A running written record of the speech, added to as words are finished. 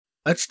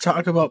Let's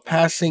talk about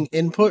passing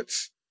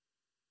inputs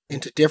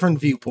into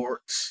different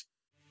viewports.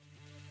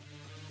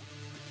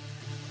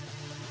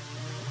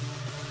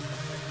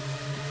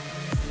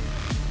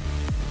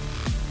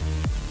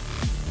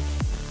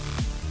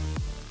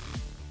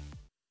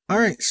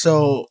 Alright,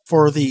 so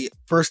for the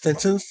first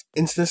instance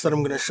that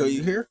I'm going to show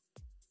you here,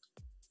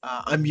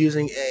 I'm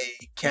using a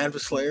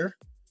canvas layer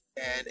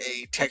and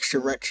a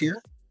texture rect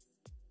here.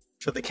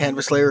 So the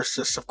canvas layer is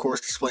just, of course,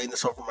 displaying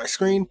this over my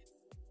screen.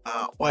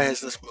 Why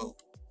has this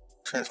moved?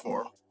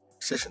 Transform,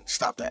 position,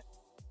 stop that.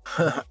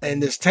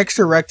 And this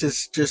texture rect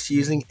is just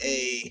using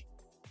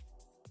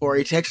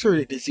texture,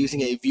 it is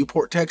using a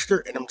viewport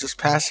texture, and I'm just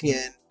passing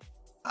in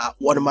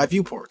one of my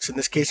viewports. In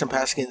this case, I'm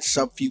passing in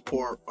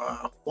Subviewport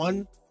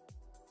 1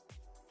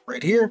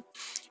 right here.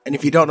 And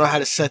if you don't know how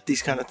to set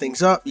these kind of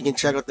things up, you can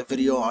check out the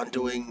video on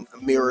doing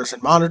mirrors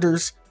and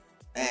monitors,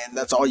 and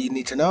that's all you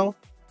need to know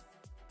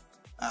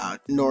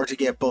in order to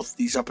get both of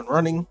these up and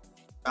running.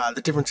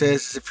 The difference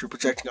is if you're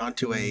projecting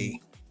onto a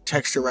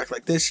texture rect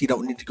like this, you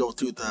don't need to go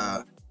through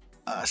the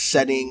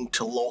setting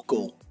to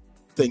local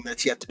thing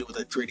that you have to do with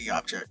a 3D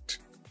object.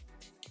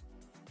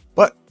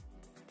 But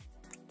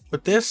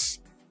with this,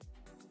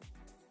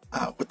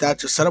 with that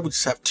just set up, we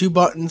just have two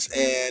buttons,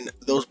 and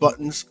those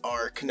buttons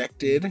are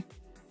connected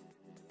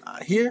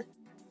here,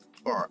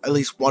 or at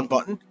least one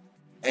button.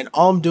 And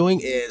all I'm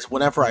doing is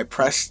whenever I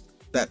press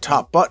that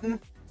top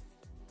button,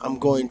 I'm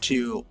going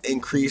to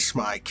increase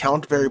my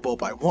count variable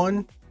by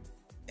 1,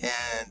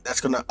 and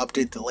that's going to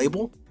update the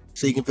label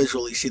so you can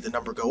visually see the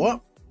number go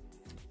up.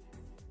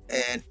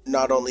 And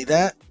not only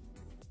that,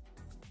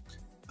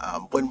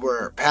 when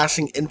we're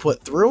passing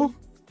input through,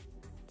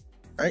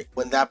 right,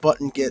 when that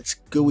button gets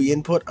GUI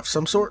input of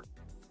some sort,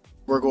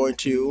 I'm going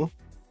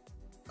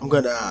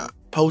to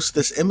post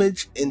this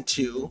image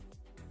into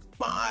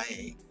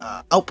my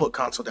output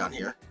console down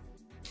here.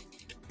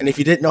 And if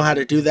you didn't know how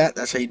to do that,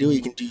 that's how you do it.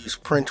 You can use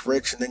print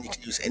rich, and then you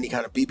can use any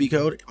kind of BB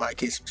code. In my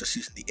case, I'm just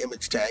using the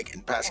image tag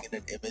and passing in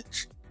an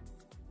image,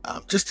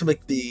 just to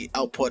make the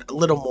output a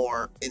little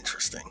more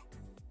interesting.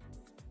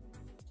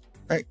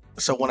 Right,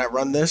 so when I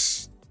run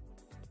this,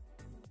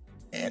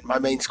 and my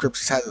main script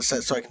just has it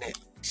set so I can hit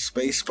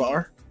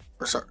spacebar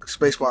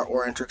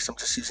or enter, because I'm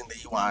just using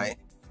the UI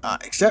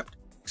accept.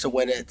 So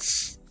when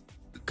it's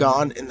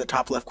gone in the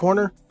top left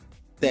corner,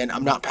 then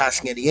I'm not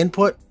passing any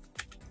input,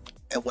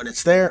 and when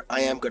it's there, I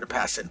am going to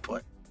pass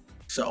input.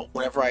 So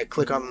whenever I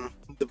click on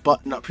the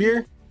button up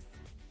here,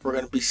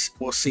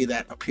 we'll see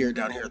that appear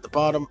down here at the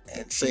bottom.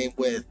 And same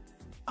with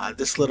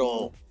this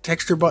little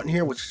texture button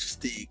here, which is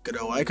the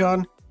Godot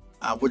icon.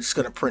 We're just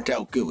going to print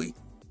out GUI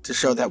to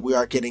show that we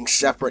are getting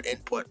separate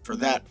input for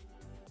that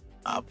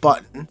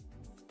button,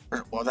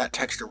 or that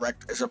texture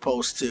rect, as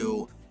opposed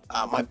to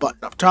my button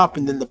up top,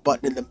 and then the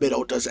button in the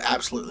middle does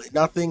absolutely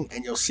nothing,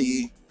 and you'll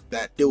see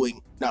that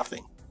doing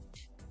nothing.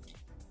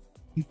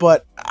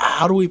 But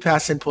how do we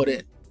pass input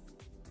in?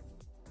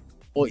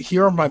 Well,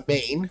 here on my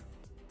main,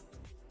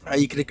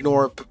 you can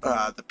ignore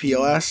the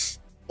POS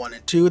 1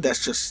 and 2.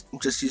 That's I'm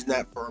just using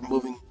that for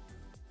moving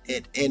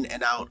it in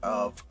and out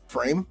of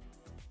frame.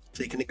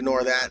 So you can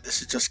ignore that. This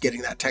is just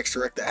getting that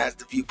texture rect that has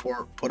the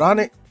viewport put on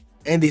it.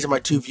 And these are my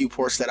two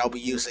viewports that I'll be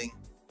using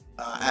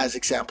as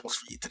examples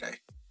for you today.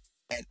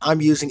 And I'm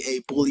using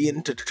a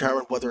Boolean to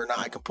determine whether or not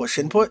I can push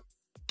input.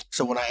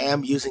 So when I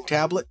am using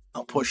tablet,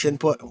 I'll push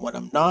input, and when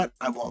I'm not,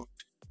 I won't.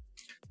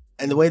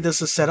 And the way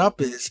this is set up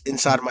is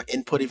inside of my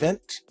input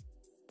event.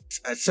 It's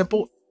as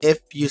simple. If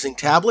using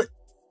tablet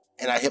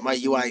and I hit my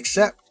UI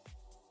accept,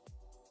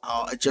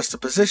 I'll adjust the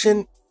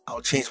position,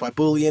 I'll change my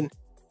Boolean.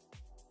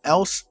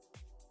 Else,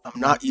 I'm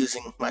not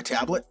using my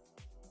tablet.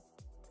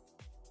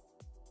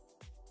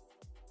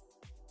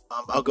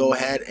 I'll go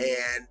ahead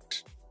and,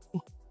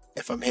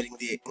 if I'm hitting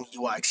the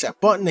UI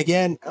accept button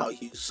again, I'll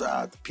use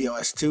the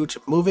POS2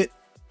 to move it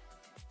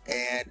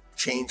and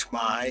change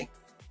my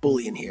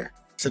Boolean here.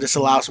 So this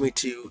allows me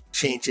to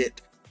change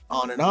it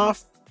on and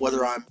off,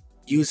 whether I'm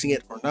using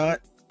it or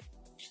not.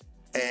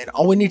 And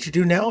all we need to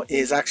do now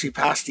is actually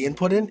pass the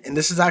input in, and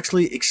this is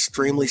actually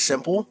extremely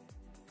simple.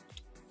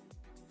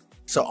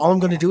 So all I'm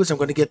going to do is I'm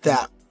going to get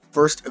that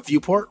first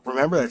viewport.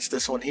 Remember, that's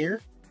this one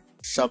here.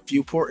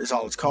 Subviewport is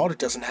all it's called. It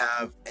doesn't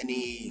have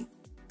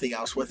anything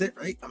else with it,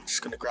 right? I'm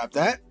just going to grab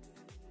that.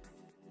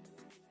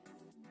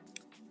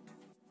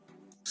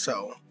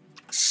 So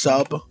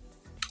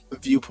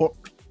Subviewport.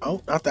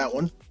 Oh, not that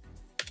one.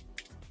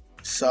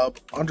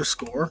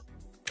 Sub_viewport.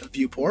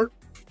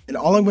 And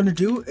all I'm going to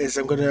do is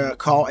I'm going to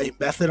call a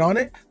method on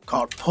it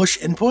called push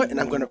input, and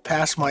I'm going to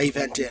pass my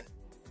event in.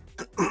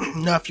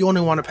 Now, if you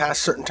only want to pass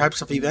certain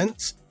types of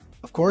events,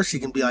 of course, you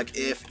can be like,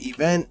 if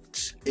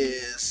event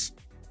is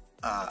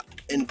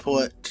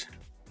input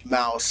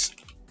mouse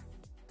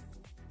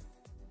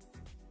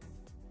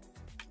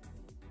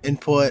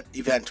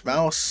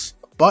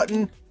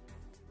button,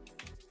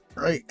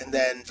 right? And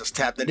then just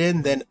tap that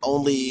in, then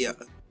only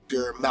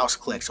your mouse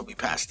clicks will be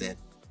passed in,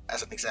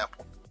 as an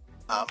example.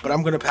 But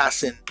I'm going to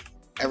pass in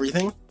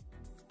everything.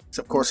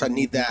 So of course I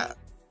need the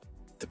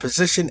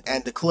position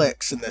and the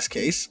clicks in this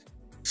case.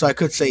 So I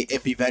could say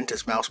if event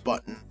is mouse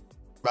button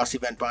mouse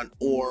event button,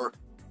 or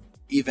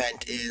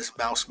event is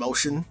mouse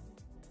motion,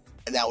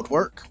 and that would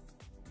work.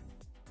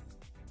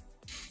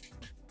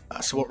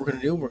 So what we're going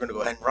to do, we're going to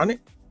go ahead and run it.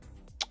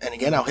 And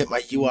again, I'll hit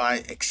my UI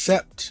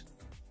accept.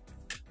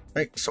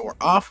 Right, so we're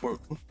off.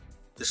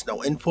 There's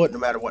no input. No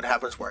matter what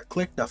happens where I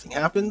click, nothing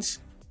happens.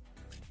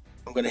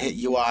 I'm going to hit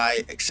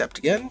UI accept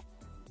again.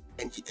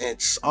 And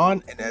it's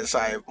on. And as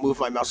I move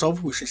my mouse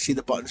over, we should see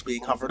the buttons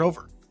being hovered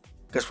over.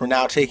 Because we're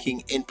now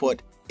taking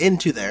input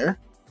into there,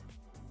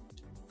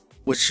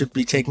 which should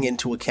be taking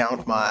into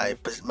account my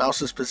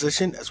mouse's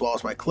position as well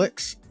as my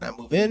clicks. And I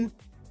move in,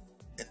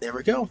 and there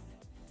we go.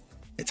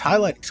 It's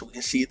highlighting, so we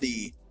can see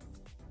the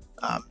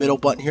middle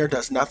button here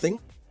does nothing.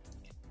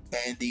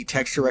 And the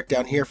texture rec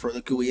down here for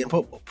the GUI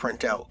input will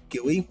print out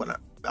GUI when I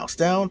mouse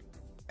down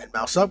and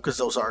mouse up, because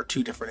those are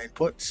two different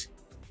inputs.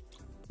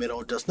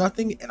 Middle does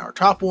nothing, and our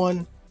top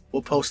one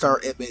will post our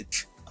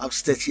image of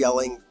Stitch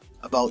yelling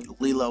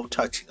about Lilo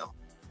touching him.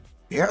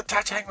 You're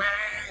touching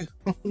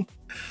me!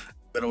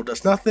 Middle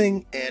does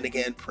nothing, and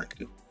again, print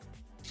GUI.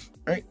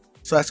 Alright,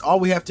 so that's all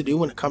we have to do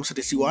when it comes to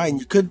this UI, and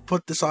you could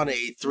put this on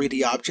a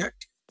 3D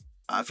object.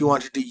 If you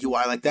wanted to do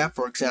UI like that,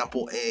 for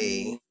example,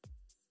 a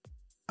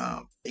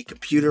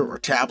computer or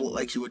tablet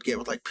like you would get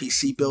with like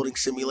PC Building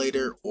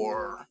Simulator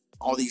or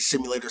all these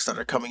simulators that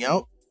are coming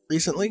out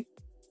recently,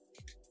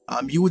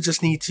 you would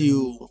just need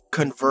to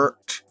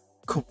convert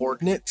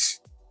coordinates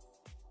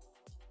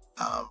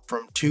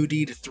from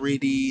 2D to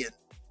 3D and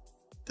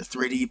the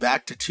 3D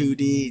back to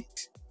 2D.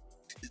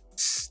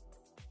 It's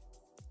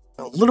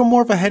a little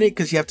more of a headache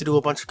because you have to do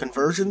a bunch of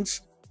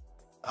conversions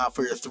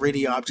for your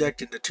 3D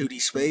object into 2D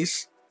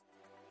space,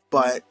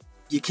 but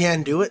you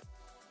can do it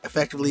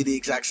effectively the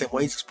exact same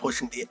way, just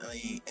pushing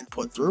the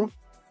input through.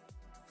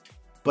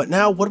 But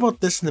now, what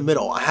about this in the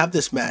middle? I have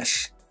this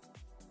mesh,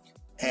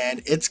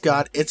 and it's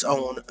got its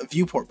own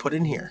viewport put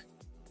in here.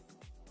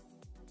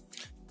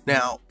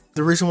 Now,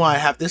 the reason why I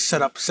have this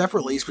set up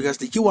separately is because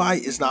the UI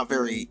is not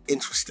very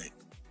interesting,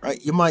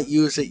 right? You might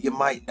use it, you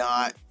might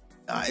not.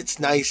 It's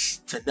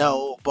nice to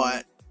know,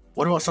 but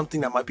what about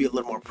something that might be a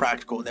little more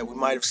practical that we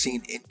might have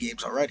seen in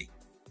games already?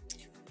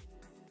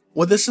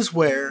 Well, this is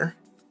where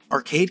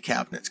arcade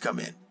cabinets come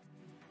in,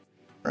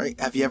 right?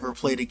 Have you ever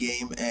played a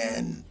game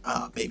and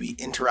maybe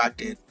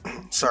interacted?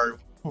 Sorry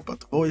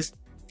about the voice,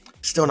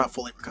 still not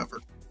fully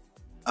recovered.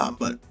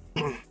 But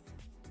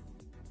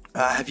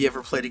have you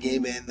ever played a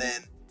game and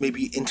then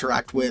maybe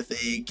interact with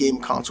a game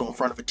console in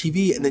front of a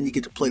TV, and then you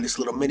get to play this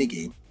little mini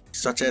game,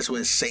 such as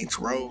with Saints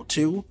Row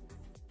 2?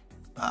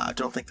 I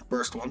don't think the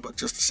first one, but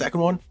just the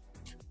second one.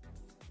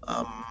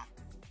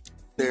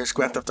 There's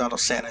Grand Theft Auto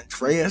San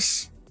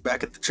Andreas.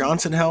 Back at the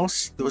Johnson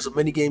house, there was a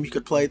mini game you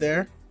could play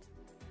there,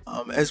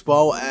 as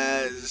well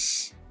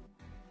as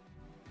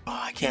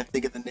I can't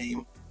think of the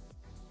name.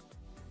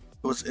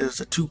 It was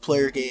a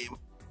 2-player game.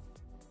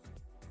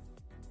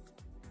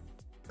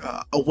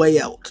 A Way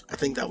Out, I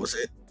think that was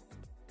it.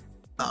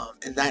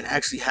 And that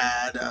actually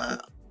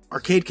had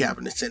arcade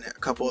cabinets in it, a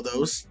couple of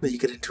those that you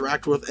could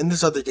interact with. And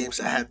there's other games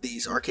that have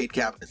these arcade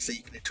cabinets that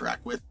you can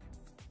interact with.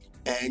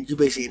 And you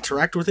basically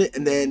interact with it,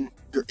 and then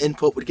your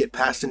input would get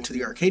passed into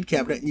the arcade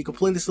cabinet, and you can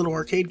play this little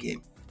arcade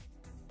game.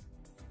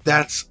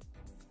 That's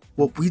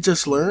what we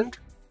just learned.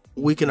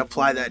 We can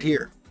apply that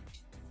here.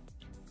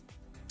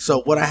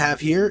 So what I have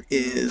here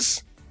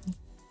is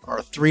our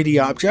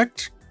 3D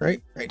object,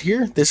 right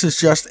here. This is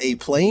just a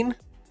plane,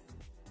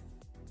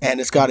 and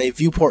it's got a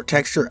viewport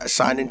texture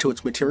assigned into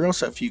its material.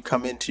 So if you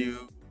come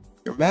into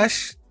your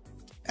mesh,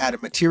 add a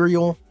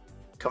material,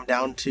 come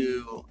down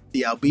to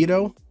the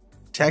albedo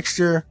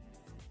texture,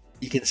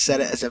 you can set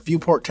it as a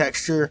viewport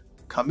texture,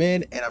 come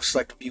in, and I've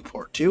selected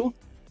viewport 2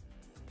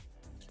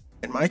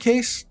 in my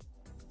case.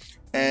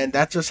 And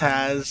that just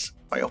has,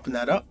 if I open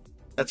that up,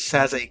 that just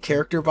has a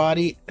character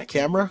body and a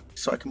camera,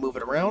 so I can move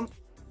it around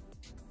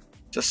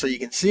just so you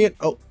can see it.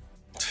 Oh,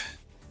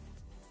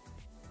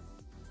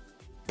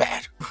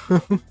 bad.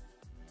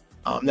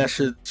 That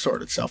should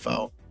sort itself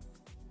out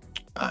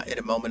in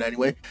a moment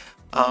anyway.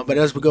 But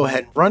as we go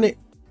ahead and run it,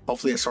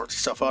 hopefully it sorts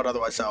itself out.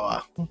 Otherwise,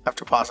 I'll have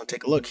to pause and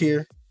take a look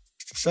here.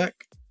 Just a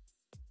sec.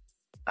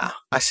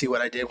 I see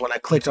what I did. When I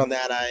clicked on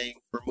that, I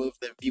removed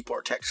the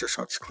viewport texture.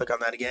 So I'll just click on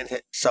that again,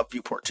 hit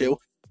Subviewport 2.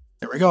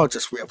 There we go.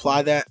 Just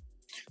reapply that.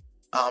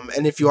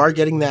 And if you are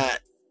getting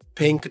that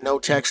pink, no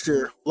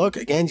texture look,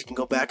 again, you can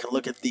go back and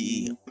look at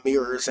the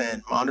mirrors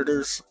and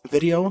monitors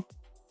video,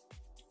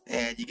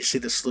 and you can see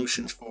the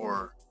solutions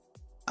for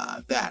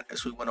that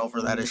as we went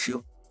over that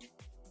issue.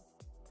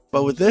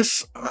 But with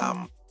this,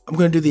 I'm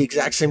going to do the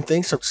exact same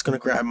thing. So I'm just going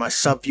to grab my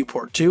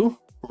Subviewport 2.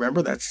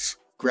 Remember, that's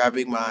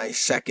grabbing my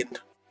second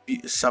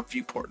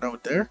Subviewport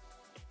node there.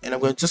 And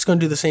I'm just going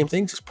to do the same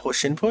thing, just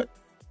push input.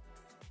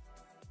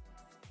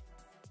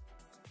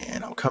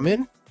 And I'll come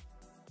in.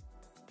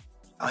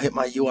 I'll hit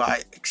my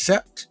UI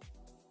accept.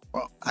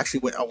 Well, actually,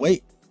 wait. I'll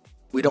wait.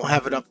 We don't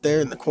have it up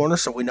there in the corner,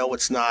 so we know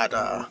it's not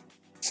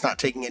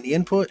taking any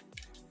input.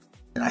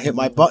 And I hit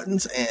my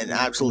buttons, and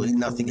absolutely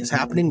nothing is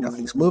happening.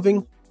 Nothing's moving.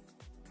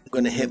 I'm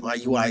going to hit my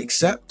UI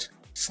accept.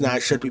 So now I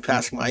should be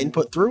passing my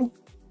input through.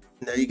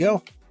 And there you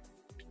go.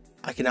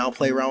 I can now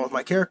play around with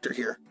my character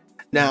here.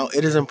 Now,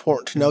 it is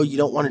important to know you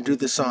don't want to do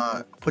this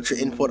on, put your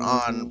input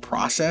on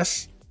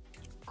process,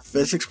 or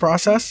physics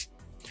process,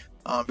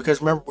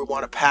 because remember, we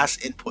want to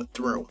pass input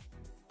through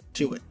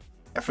to it.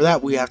 And for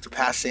that, we have to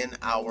pass in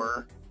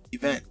our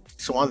event.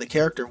 So on the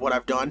character, what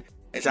I've done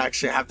is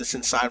actually have this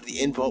inside of the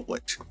input,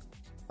 which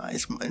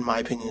is, in my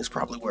opinion, is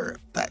probably where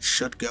that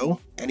should go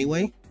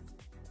anyway.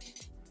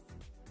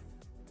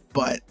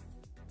 But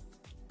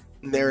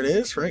there it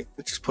is, right?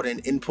 We just put in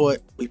input,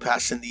 we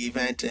pass in the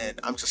event, and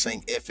I'm just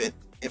saying if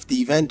the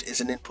event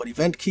is an input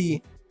event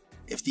key,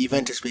 if the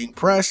event is being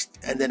pressed,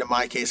 and then in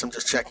my case, I'm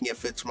just checking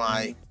if it's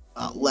my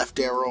left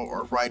arrow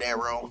or right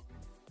arrow,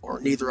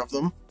 or neither of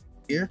them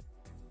here.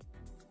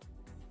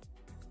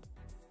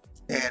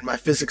 And my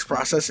physics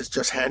process is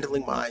just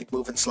handling my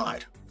move and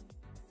slide,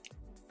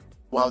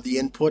 while the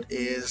input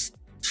is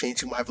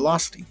changing my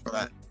velocity for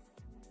that.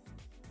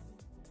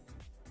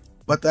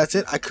 But that's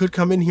it. I could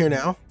come in here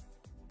now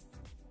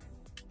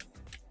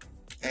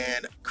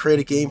and create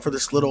a game for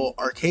this little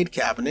arcade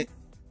cabinet,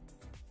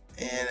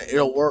 and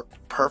it'll work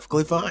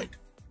perfectly fine,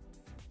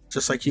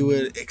 just like you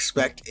would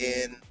expect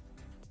in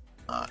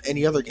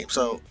any other game.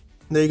 So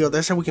there you go.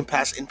 That's how we can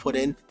pass input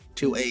in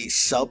to a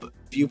sub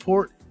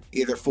viewport,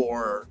 either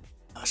for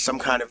some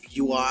kind of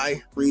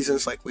UI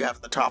reasons like we have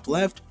at the top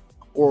left,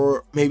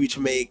 or maybe to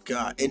make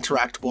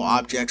interactable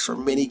objects or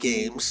mini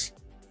games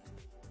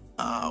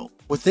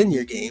within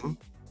your game,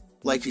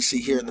 like you see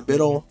here in the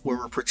middle, where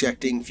we're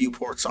projecting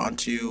viewports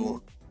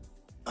onto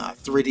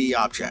 3D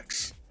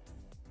objects.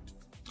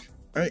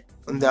 Alright,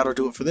 and that'll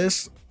do it for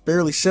this.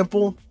 Fairly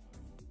simple.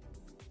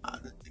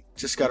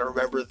 Just got to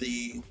remember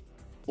the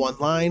one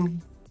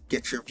line,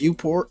 get your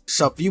viewport,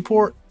 sub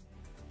viewport,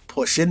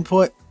 push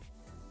input,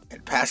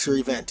 and pass your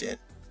event in.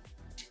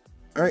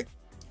 Alright,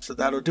 so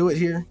that'll do it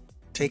here.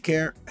 Take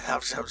care,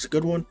 have a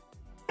good one,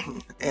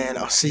 and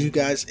I'll see you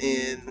guys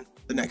in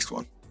the next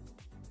one.